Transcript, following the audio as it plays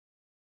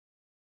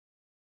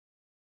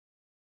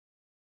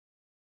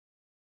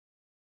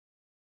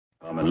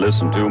Come and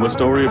listen to my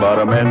story about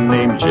a man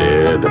named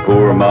Jed. A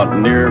poor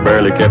mountaineer,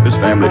 barely kept his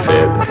family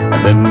fed.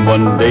 And then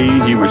one day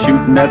he was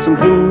shooting at some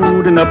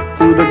food, and up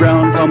through the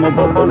ground come a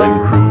bubbling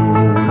crude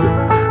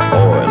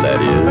oil,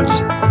 that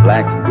is,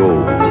 black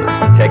gold,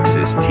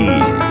 Texas tea.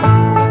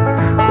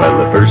 Well,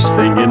 the first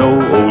thing you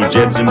know, old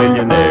Jed's a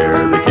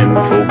millionaire. The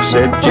kinfolks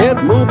said,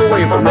 Jed, move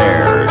away from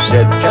there.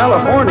 Said,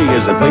 California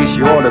is the place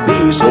you ought to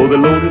be. So they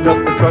loaded up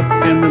the truck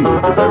and they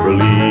moved to Beverly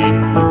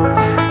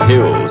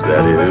Hills,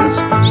 that is,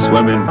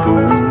 swimming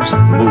pools,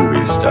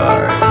 movie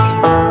stars.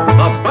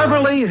 The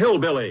Beverly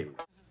Hillbilly.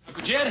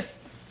 Uncle Jed,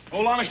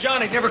 old Honest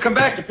Johnny never come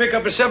back to pick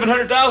up his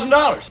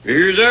 $700,000.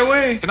 Here's that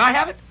way. Can I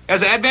have it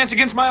as an advance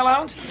against my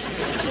allowance?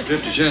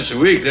 50 cents a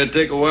week, that'd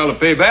take a while to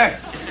pay back.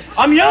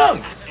 I'm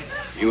young.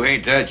 You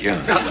ain't that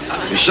young.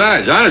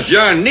 Besides, Honest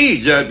John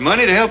needs that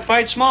money to help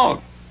fight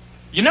smog.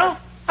 You know,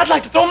 I'd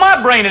like to throw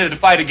my brain into the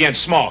fight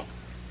against smog.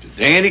 It's a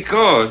dandy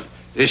cause.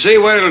 They say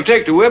what it'll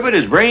take to whip it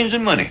is brains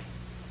and money.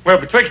 Well,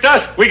 betwixt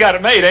us, we got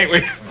it made, ain't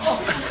we?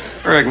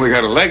 I reckon we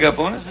got a leg up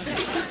on it.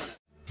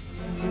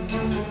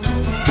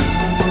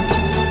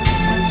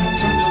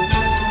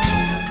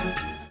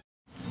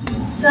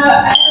 So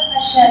I have a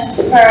question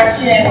for our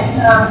students.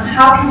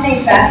 How can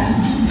they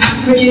best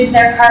reduce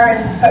their carbon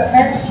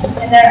footprint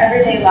in their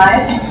everyday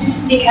lives?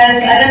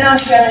 Because I don't know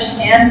if you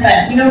understand,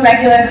 but you know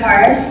regular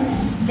cars,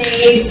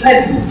 they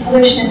put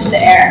pollution into the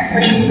air,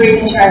 which we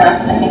breathe into our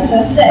lungs and makes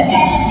us sick.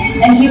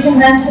 And he's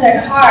invented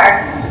a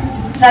car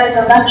that is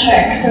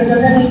electric, so it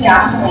doesn't need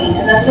gasoline,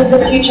 and that's like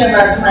the future of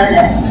our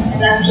planet,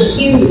 and that's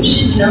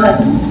huge, you know.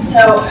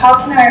 So how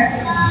can our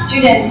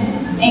students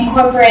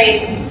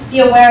be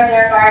aware of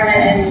their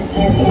environment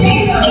and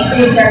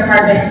decrease their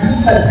carbon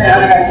footprint on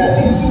a regular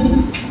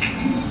basis?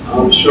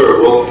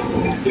 Sure. Well,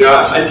 you know,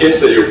 I guess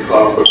that your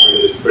carbon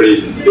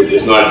footprint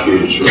is not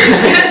huge.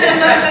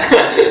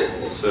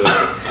 So,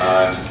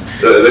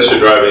 unless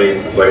you're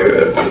driving like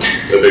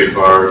a big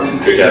car,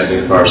 big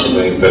gasoline car or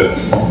something, but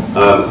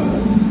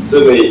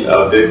certainly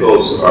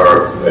vehicles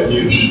are a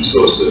huge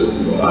source of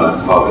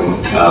carbon.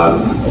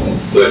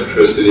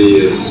 Electricity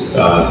is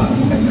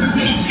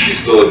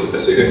still a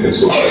significant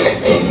source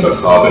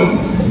of carbon.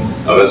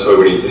 That's why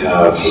we need to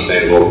have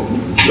sustainable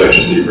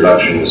electricity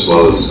production as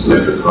well as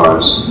electric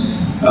cars.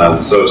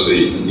 So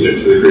you know,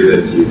 to the degree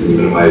that you can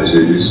minimize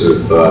your use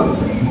of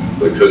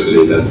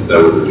electricity,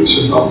 that would reduce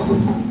your carbon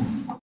footprint.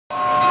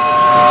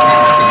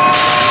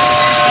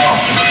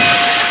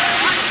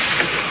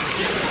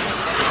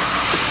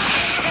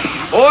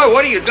 Boy,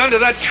 what have you done to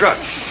that truck?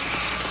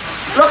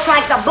 Looks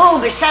like the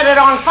boob has set it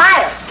on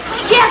fire.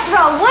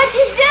 Jethro, what'd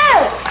you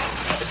do?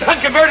 Done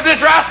converted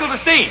this rascal to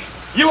steam.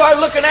 You are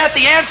looking at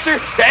the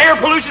answer to air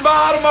pollution by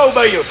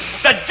automobiles.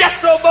 The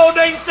Jethro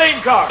Bodine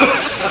steam car.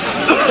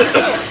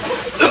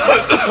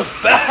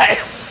 But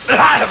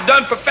I have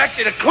done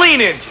perfected a clean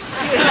engine.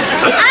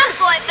 I'm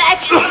going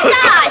back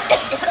inside.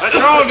 Let's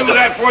all do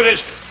that before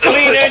this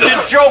clean engine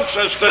chokes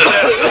us to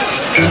death.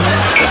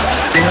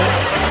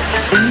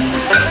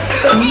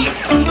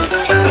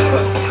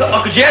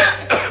 Uncle Jed,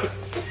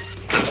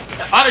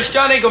 Honest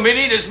John ain't gonna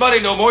need his money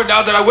no more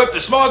now that I whipped the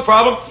smog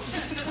problem,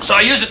 so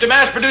I use it to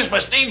mass produce my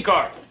steam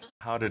car.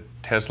 How did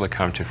Tesla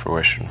come to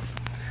fruition?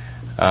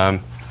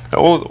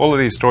 All of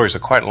these stories are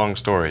quite long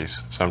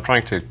stories, so I'm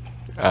trying to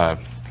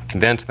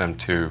condense them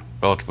to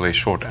relatively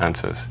short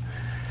answers.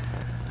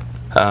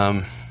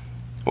 Well,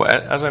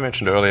 as I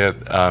mentioned earlier,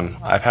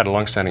 I've had a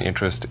long-standing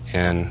interest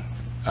in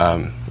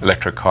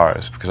electric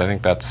cars because I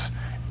think that's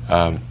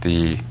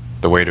the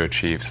way to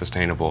achieve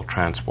sustainable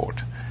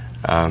transport.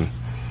 You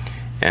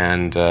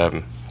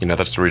know,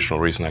 that's the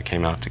original reason I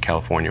came out to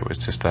California, was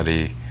to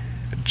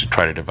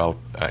try to develop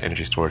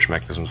energy storage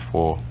mechanisms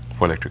for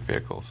electric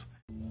vehicles.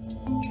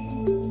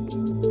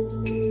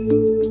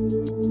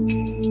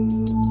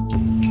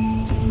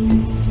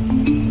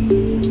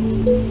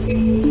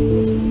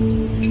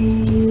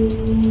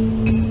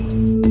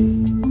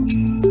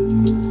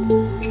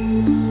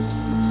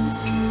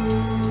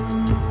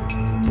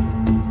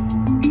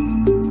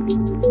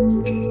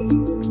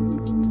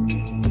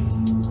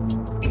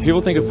 People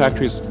think of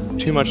factories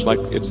too much like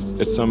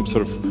it's some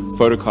sort of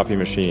photocopy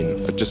machine.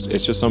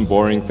 It's just some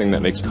boring thing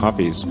that makes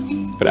copies.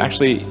 But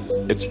actually,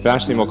 it's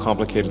vastly more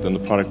complicated than the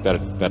product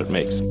that it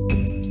makes.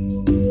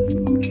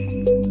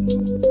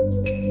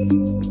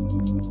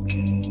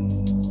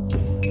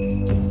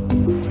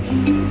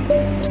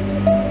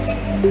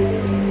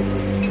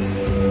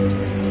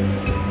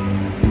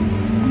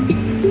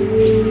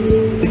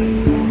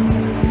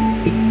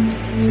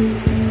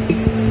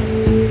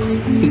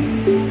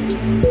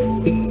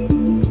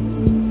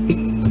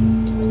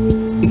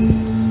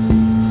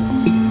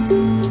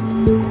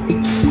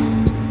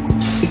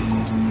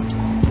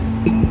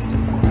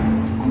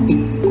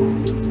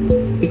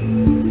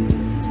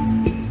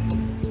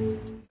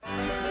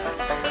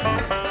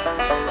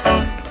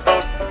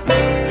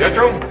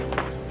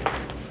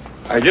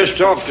 I just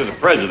talked to the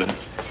president,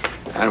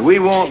 and we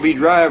won't be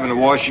driving to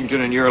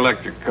Washington in your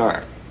electric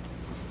car.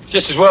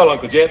 Just as well,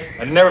 Uncle Jed.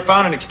 I never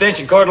found an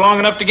extension cord long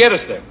enough to get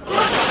us there.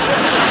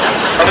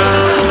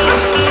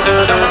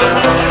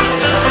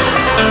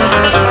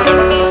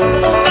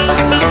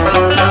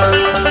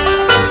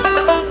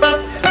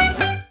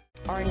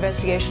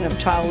 Investigation of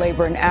child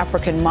labor in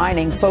African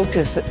mining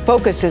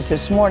focuses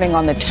this morning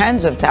on the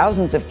tens of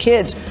thousands of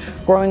kids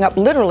growing up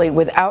literally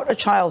without a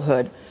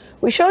childhood.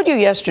 We showed you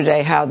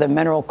yesterday how the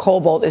mineral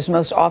cobalt is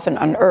most often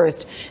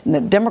unearthed in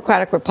the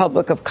Democratic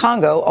Republic of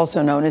Congo,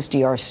 also known as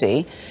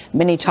DRC.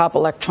 Many top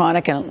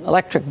electronic and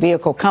electric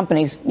vehicle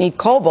companies need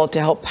cobalt to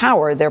help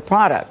power their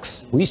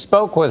products. We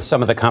spoke with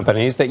some of the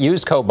companies that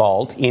use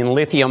cobalt in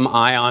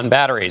lithium-ion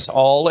batteries.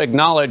 All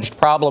acknowledged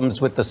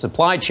problems with the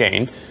supply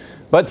chain,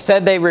 but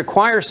said they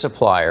require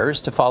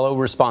suppliers to follow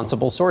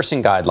responsible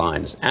sourcing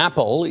guidelines.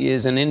 Apple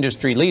is an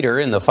industry leader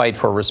in the fight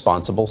for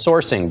responsible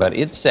sourcing, but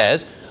it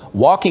says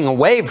walking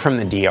away from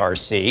the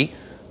DRC,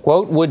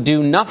 quote, would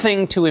do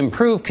nothing to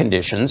improve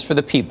conditions for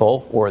the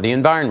people or the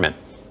environment.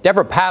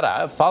 Deborah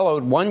Pata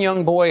followed one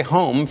young boy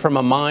home from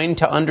a mine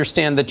to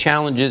understand the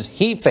challenges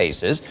he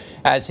faces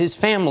as his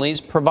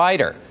family's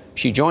provider.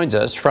 She joins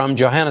us from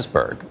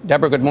Johannesburg.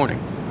 Deborah, good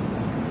morning.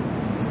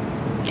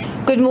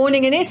 Good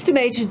morning. An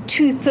estimated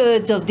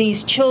 2/3 of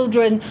these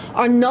children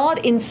are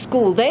not in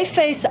school. They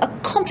face a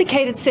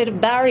complicated set of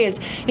barriers,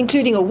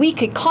 including a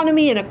weak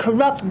economy and a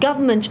corrupt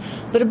government,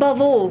 but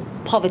above all,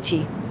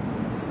 poverty.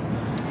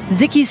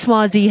 Ziki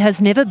Swazi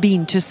has never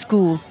been to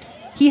school.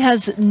 He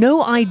has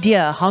no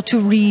idea how to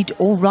read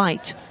or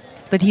write,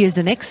 but he is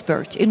an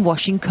expert in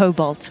washing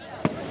cobalt.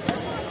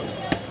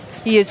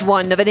 He is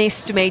one of an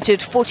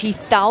estimated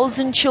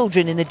 40,000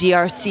 children in the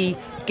DRC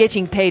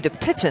getting paid a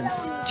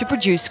pittance to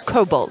produce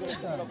cobalt.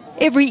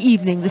 Every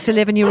evening, this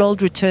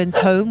 11-year-old returns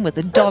home with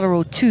 $1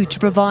 or $2 to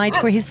provide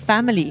for his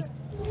family.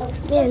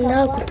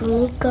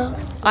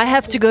 I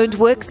have to go and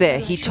work there,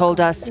 he told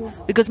us,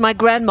 because my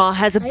grandma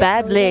has a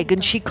bad leg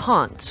and she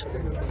can't.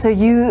 So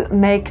you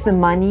make the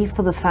money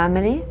for the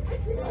family?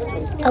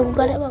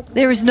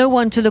 There is no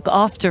one to look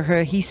after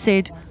her, he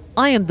said.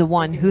 I am the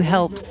one who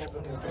helps.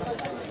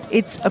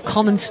 It's a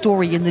common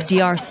story in the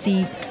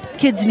DRC.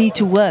 Kids need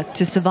to work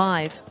to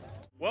survive.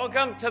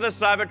 Welcome to the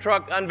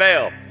Cybertruck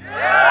unveil.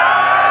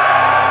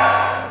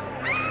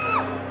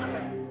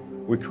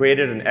 We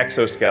created an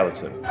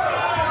exoskeleton.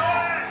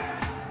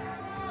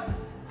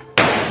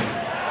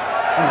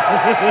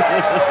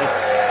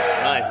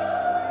 Nice.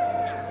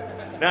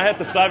 Now hit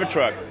the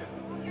Cybertruck.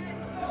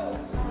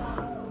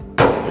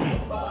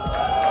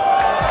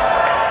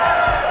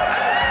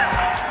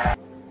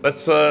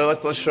 Let's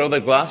show the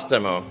glass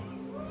demo.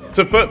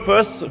 So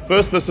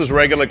first this is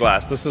regular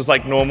glass. This is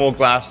like normal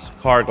glass,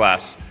 car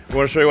glass. We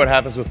want to show you what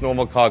happens with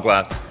normal car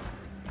glass.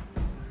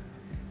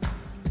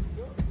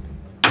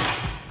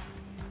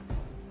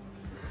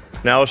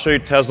 Now I'll show you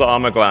Tesla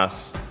Armor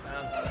glass.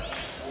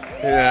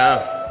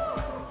 Yeah.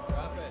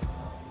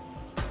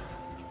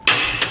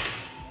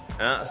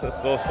 Yeah, so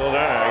still doing it,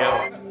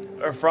 I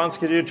guess. Franz,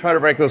 could you try to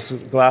break this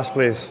glass,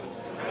 please?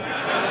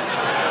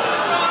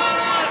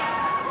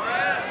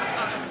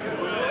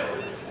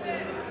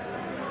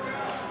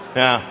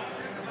 Yeah.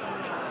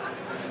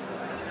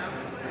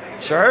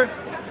 Sure?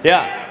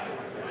 Yeah.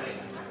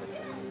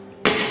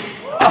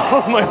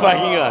 Oh my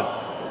fucking god.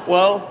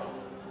 Well,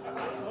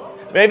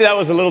 maybe that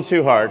was a little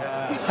too hard.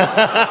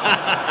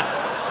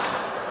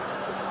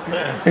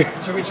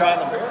 Should we try on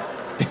the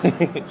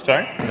beer?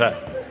 Sorry? Okay.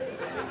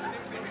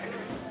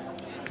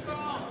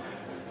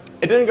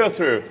 It didn't go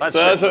through.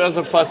 So that's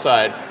a plus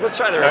side. Let's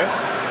try the right.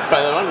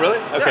 Try that one, really?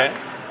 Okay.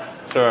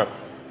 Yeah. Sure.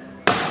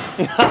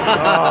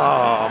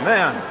 Oh,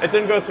 man. It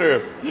didn't go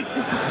through.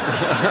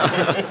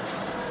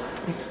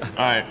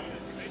 All right.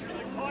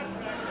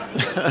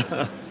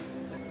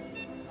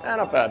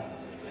 Not bad.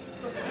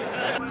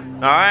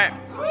 All right.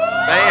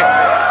 Thank you.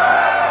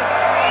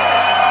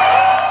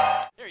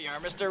 Here you are,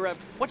 Mr.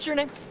 What's your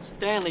name?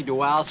 Stanley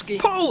Dwowski.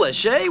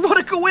 Polish, eh? What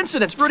a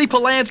coincidence. Rudy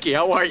Polanski,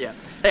 how are you?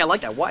 Hey, I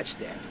like that watch,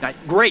 Stan.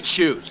 Great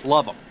shoes.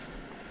 Love them.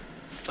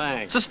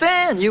 Thanks. So,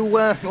 Stan, you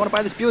want to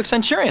buy this Buick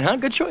Centurion, huh?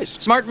 Good choice.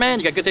 Smart man,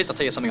 you got good taste. I'll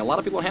tell you something a lot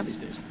of people don't have these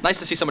days. Nice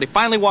to see somebody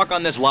finally walk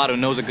on this lot who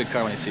knows a good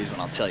car when he sees one,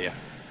 I'll tell you.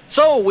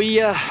 So,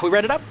 we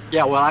read it up?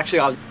 Yeah, well, actually,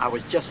 I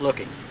was just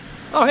looking.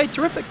 Oh, hey,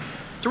 terrific.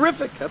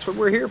 Terrific. That's what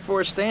we're here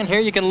for, Stan. Here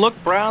you can look,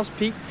 browse,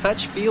 peek,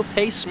 touch, feel,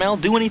 taste, smell,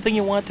 do anything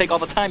you want, take all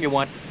the time you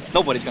want.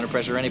 Nobody's going to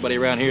pressure anybody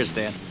around here,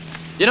 Stan.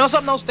 You know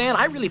something, though, Stan?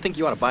 I really think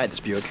you ought to buy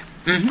this Buick.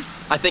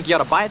 I think you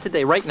ought to buy it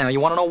today, right now. You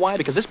want to know why?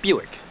 Because this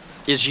Buick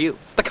is you.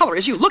 The color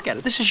is you. Look at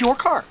it. This is your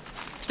car.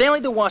 Stanley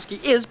Dwowski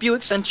is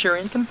Buick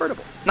Centurion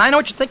convertible. Now, I know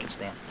what you're thinking,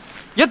 Stan.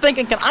 You're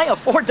thinking, can I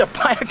afford to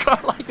buy a car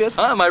like this?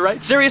 Huh? Am I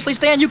right? Seriously,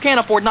 Stan, you can't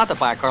afford not to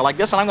buy a car like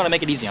this, and I'm going to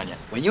make it easy on you.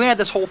 When you add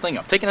this whole thing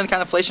up, taking into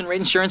account inflation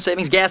rate, insurance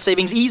savings, gas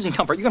savings, ease, and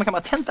comfort, you're going to come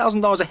out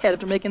 $10,000 ahead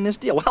after making this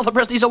deal. Well, the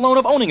prestige alone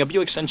of owning a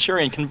Buick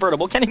Centurion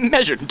convertible can't be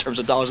measured in terms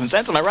of dollars and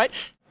cents. Am I right?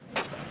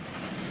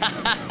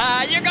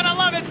 You're going to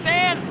love it,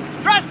 Stan.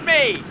 Trust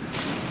me.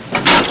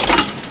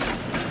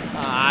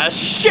 Ah,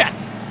 shit.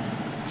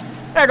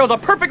 There goes a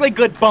perfectly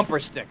good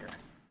bumper sticker.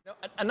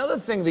 Another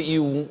thing that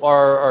you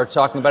are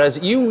talking about is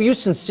you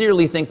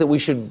sincerely think that we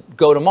should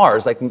go to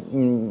Mars, like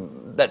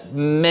that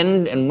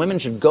men and women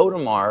should go to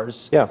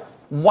Mars. Yeah.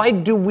 Why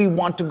do we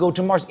want to go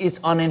to Mars? It's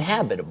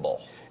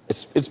uninhabitable.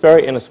 It's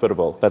very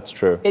inhospitable. That's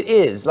true. It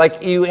is.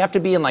 Like, you have to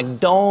be in, like,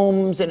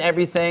 domes and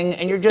everything,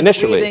 and you're just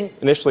breathing.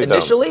 Initially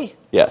Initially?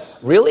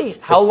 Yes. Really?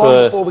 How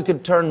long before we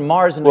could turn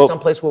Mars into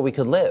someplace where we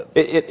could live?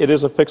 It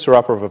is a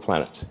fixer-upper of a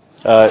planet.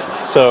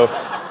 At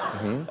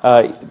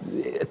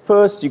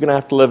first, you're going to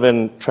have to live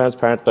in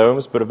transparent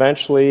domes, but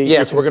eventually...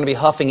 Yes, we're going to be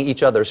huffing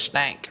each other's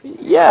stank.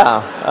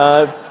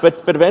 Yeah,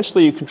 but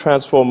eventually you can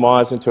transform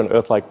Mars into an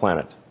Earth-like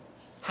planet.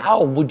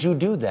 How would you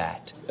do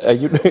that?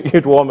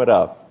 You'd warm it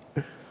up.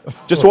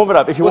 Just warm it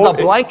up. If you with want,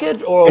 a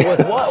blanket or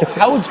with what?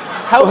 How would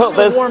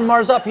you warm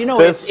Mars up? You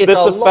know, it's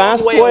a long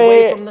way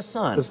away from the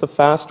sun. There's the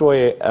fast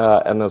way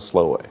and the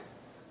slow way.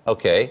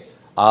 Okay.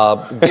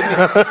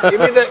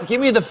 Give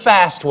me the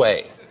fast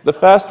way. The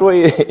fast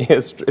way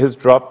is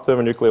drop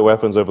thermonuclear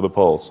weapons over the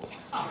poles.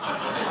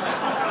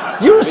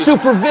 You're a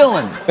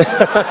supervillain.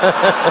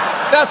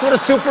 That's what a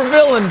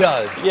supervillain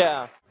does.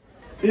 Yeah.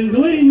 El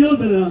dueño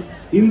de la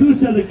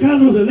industria de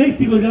carros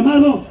eléctricos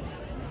llamado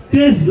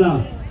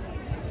Tesla.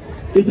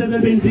 Desde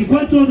el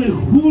 24 de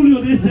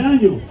julio de ese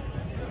año.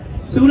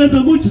 Seguramente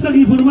muchos están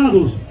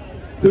informados,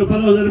 pero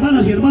para las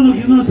hermanas y hermanos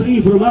que no están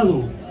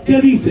informados,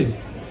 ¿qué dice?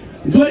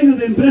 Dueño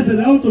de empresa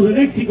de autos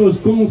eléctricos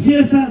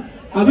confiesa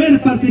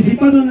haber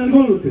participado en el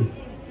golpe.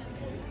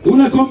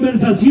 Una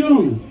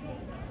conversación,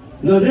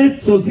 la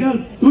red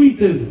social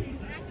Twitter,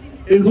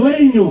 el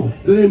dueño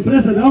de la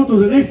empresa de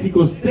autos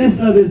eléctricos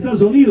Tesla de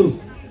Estados Unidos,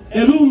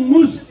 Elon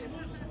Musk,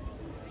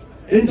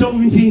 entra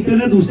en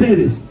internet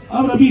ustedes,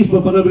 ahora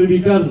mismo para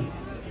verificar.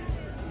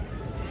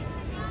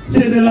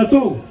 Se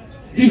delató,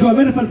 dijo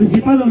haber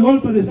participado en el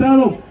golpe de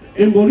Estado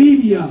en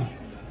Bolivia,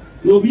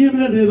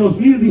 noviembre de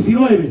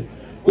 2019,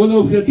 con el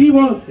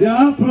objetivo de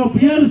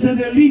apropiarse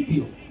del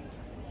litio.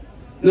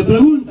 Le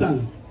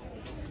preguntan,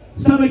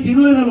 ¿sabe que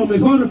no era lo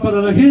mejor para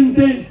la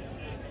gente?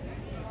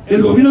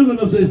 El gobierno de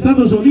los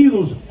Estados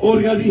Unidos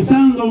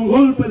organizando un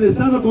golpe de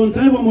Estado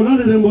contra Evo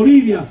Morales en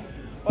Bolivia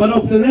para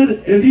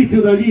obtener el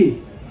litio de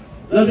allí.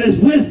 La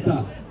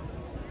respuesta: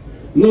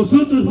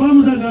 nosotros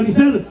vamos a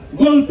realizar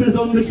golpes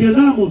donde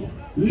queramos,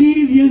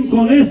 lidien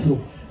con eso.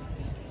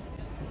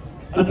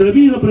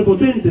 Atrevido,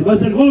 prepotente, va a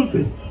ser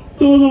golpes.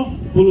 Todo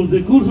por los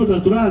recursos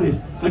naturales,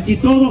 aquí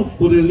todo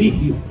por el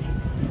litio.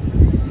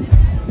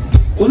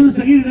 Pueden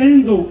seguir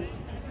leyendo,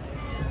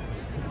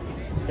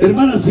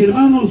 hermanas y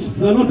hermanos,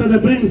 la nota de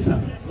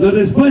prensa. La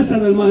respuesta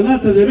del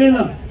magnate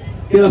revela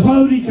que la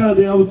fábrica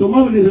de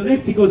automóviles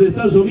eléctricos de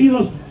Estados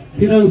Unidos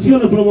financió a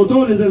los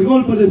promotores del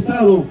golpe de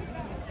Estado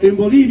en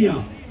Bolivia,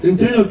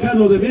 entre ellos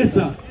Carlos de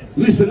Mesa,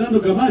 Luis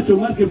Fernando Camacho,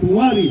 Márquez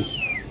Pumari,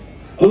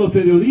 a los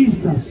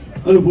periodistas,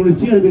 a los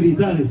policías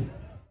militares.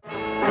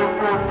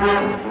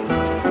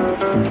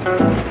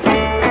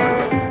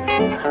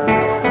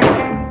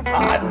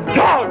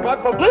 Dog, my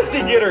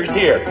publicity getter's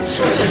here.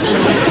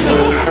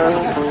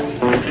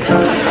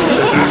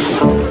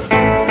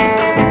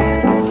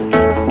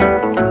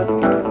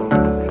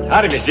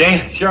 Howdy, Miss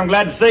Jane. Sure, I'm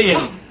glad to see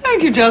you.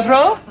 Thank you,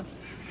 Jethro.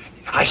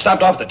 I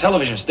stopped off at the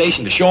television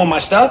station to show them my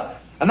stuff,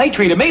 and they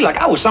treated me like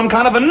I was some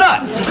kind of a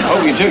nut.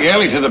 Oh, you took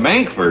Ellie to the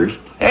bank first?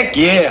 Heck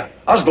yeah.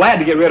 I was glad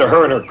to get rid of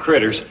her and her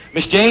critters.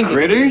 Miss Jane...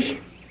 Critters?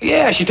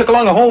 Yeah, she took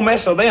along a whole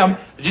mess of them,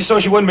 just so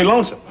she wouldn't be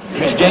lonesome.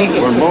 Miss Jane...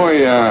 Well,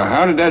 boy,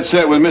 how did that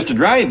set with Mr.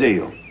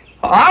 Drysdale?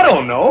 I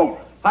don't know.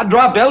 I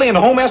dropped Ellie and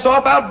the whole mess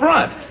off out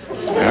front.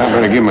 Yeah, I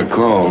better give him a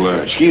call.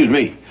 Excuse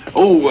me.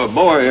 Oh,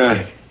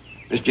 boy,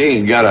 Miss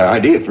Jane's got an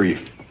idea for you.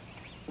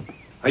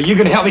 Are you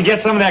going to help me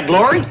get some of that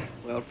glory?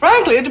 Well,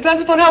 frankly, it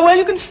depends upon how well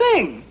you can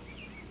sing.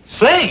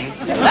 Sing?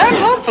 And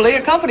hopefully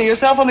accompany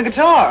yourself on the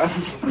guitar.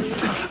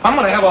 I'm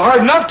going to have a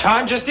hard enough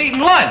time just eating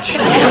lunch.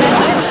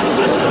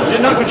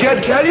 Didn't Uncle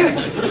Jed tell you?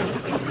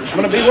 I'm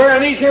going to be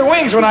wearing these here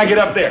wings when I get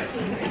up there.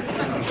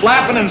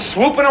 Flapping and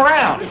swooping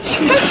around.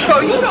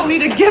 Jethro, you don't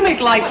need a gimmick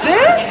like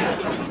this.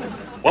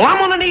 Well, I'm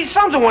going to need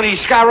something when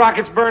these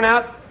skyrockets burn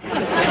out. You're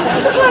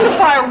going to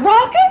fire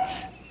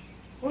rockets?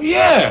 Well,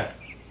 yeah.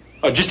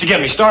 Oh, just to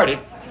get me started.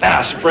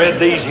 Now, spread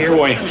these here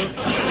wings.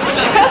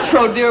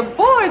 Jethro, dear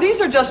boy, these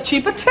are just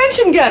cheap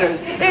attention getters.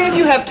 If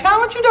you have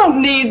talent, you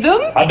don't need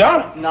them. I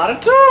don't? Not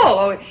at all.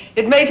 Oh,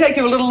 it may take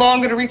you a little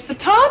longer to reach the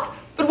top,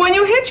 but when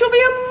you hit, you'll be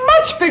a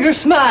much bigger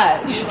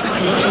smash.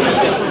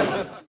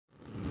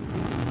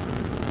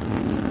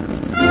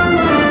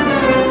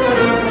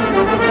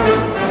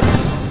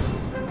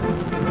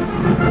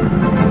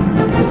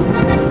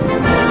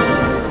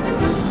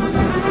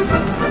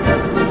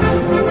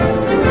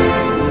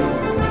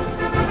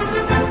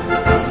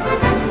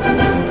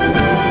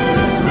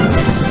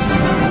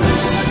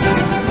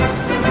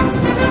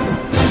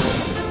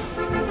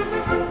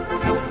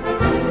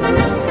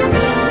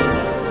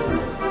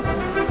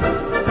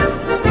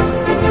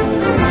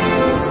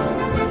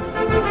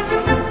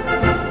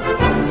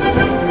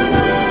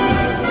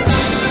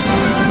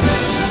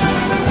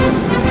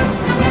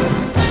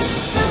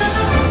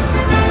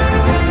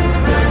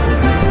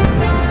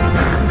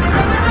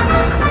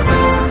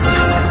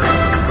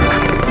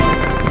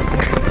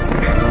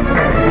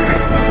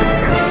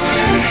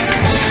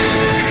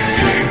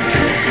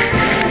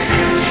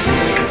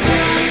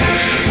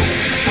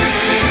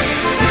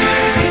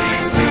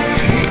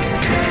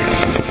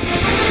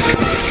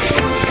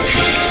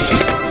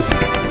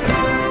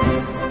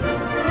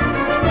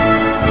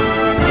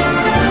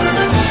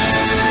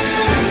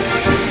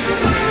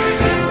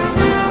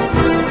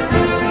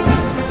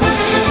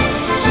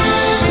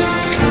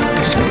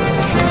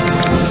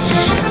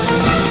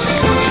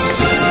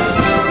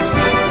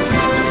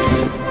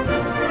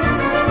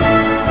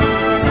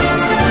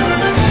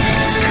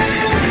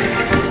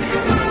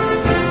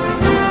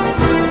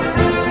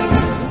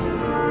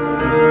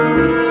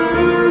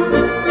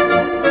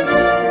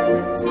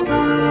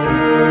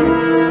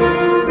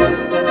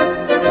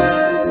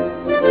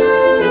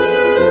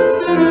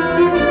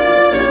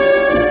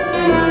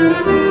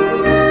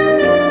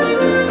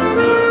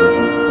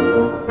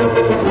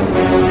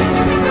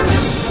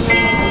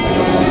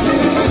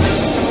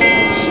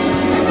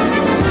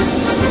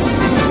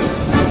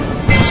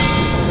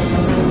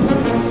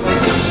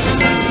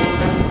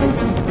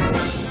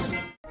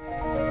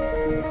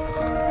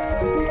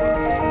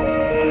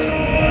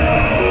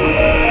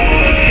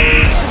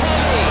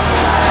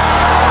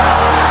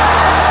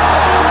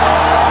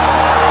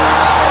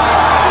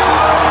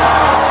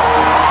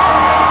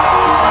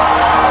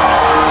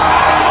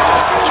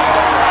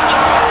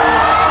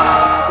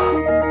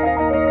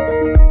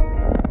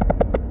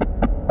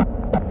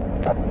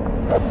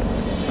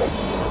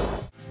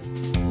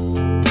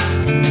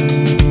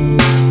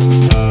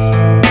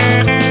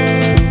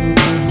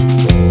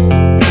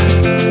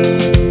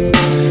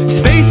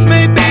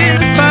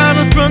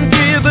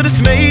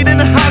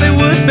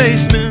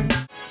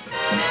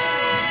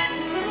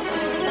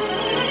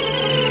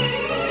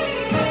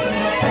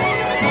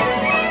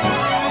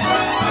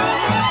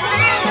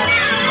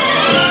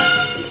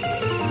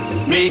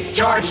 Meet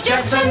George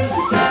Jetson.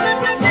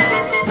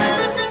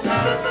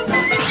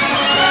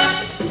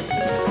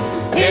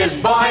 His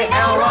boy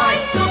Elroy.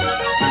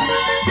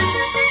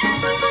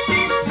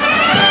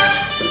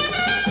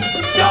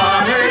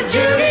 Daughter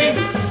Judy.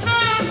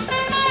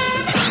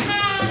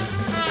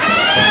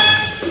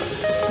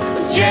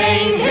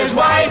 Jane, his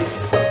wife.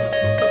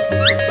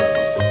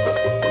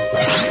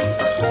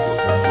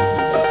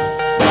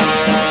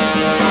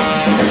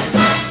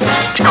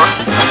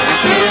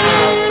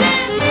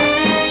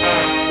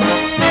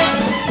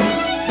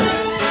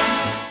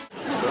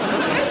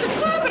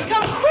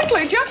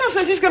 Jethro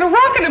says he's going to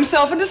rocket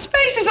himself into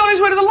space. He's on his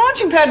way to the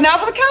launching pad now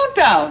for the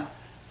countdown.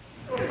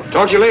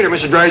 Talk to you later,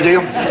 Mr.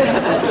 Drysdale.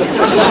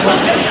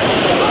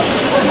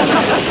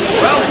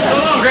 Well, so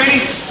long, Granny.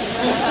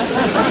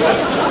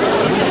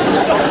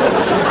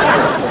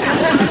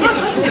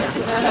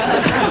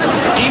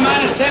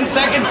 T-minus 10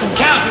 seconds and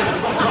count.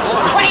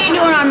 What are you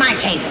doing on my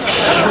table?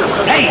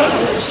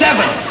 8,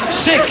 7,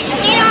 6,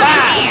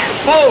 5,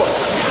 4,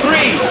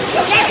 3,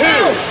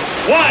 2,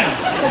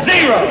 1,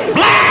 0.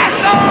 Blast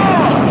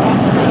off!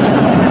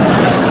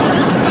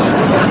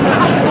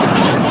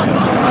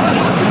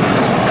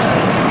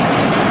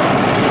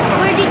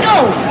 Where'd he go?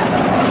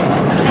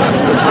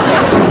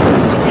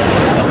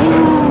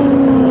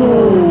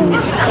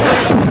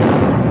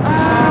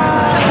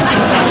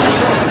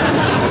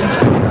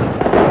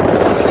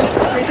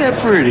 Ain't that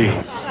pretty?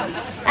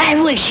 I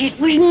wish it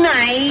was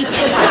night.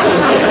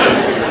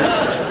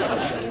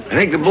 I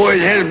think the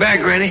boy's headed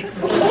back, Granny.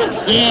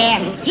 Yeah,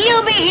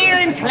 he'll be here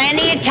in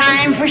plenty of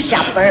time for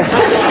supper.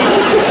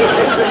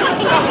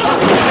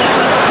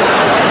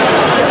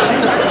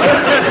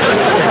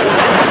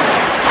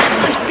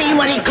 Must be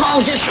what he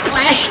calls a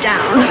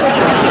splashdown.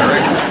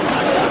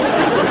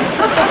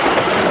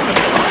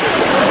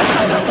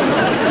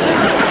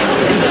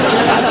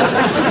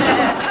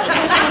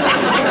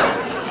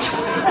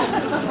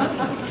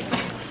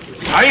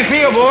 How you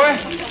feel, boy?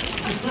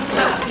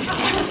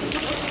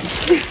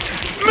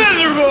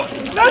 Miserable!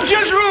 That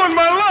just ruined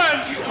my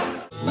lunch!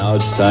 Now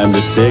it's time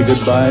to say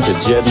goodbye to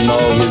Jed and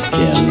all his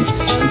kin.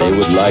 They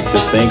would like to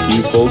thank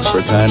you folks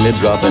for kindly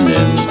dropping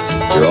in.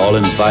 You're all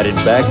invited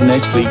back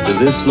next week to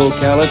this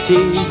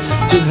locality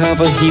to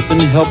have a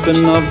heaping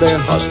helping of their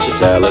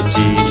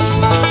hospitality.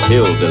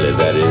 Hillbilly,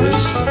 that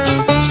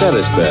is. Set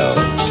a spell.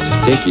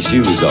 Take your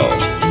shoes off.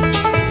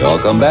 Y'all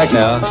come back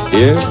now.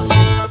 Here.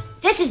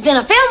 This has been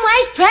a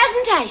FilmWays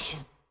presentation.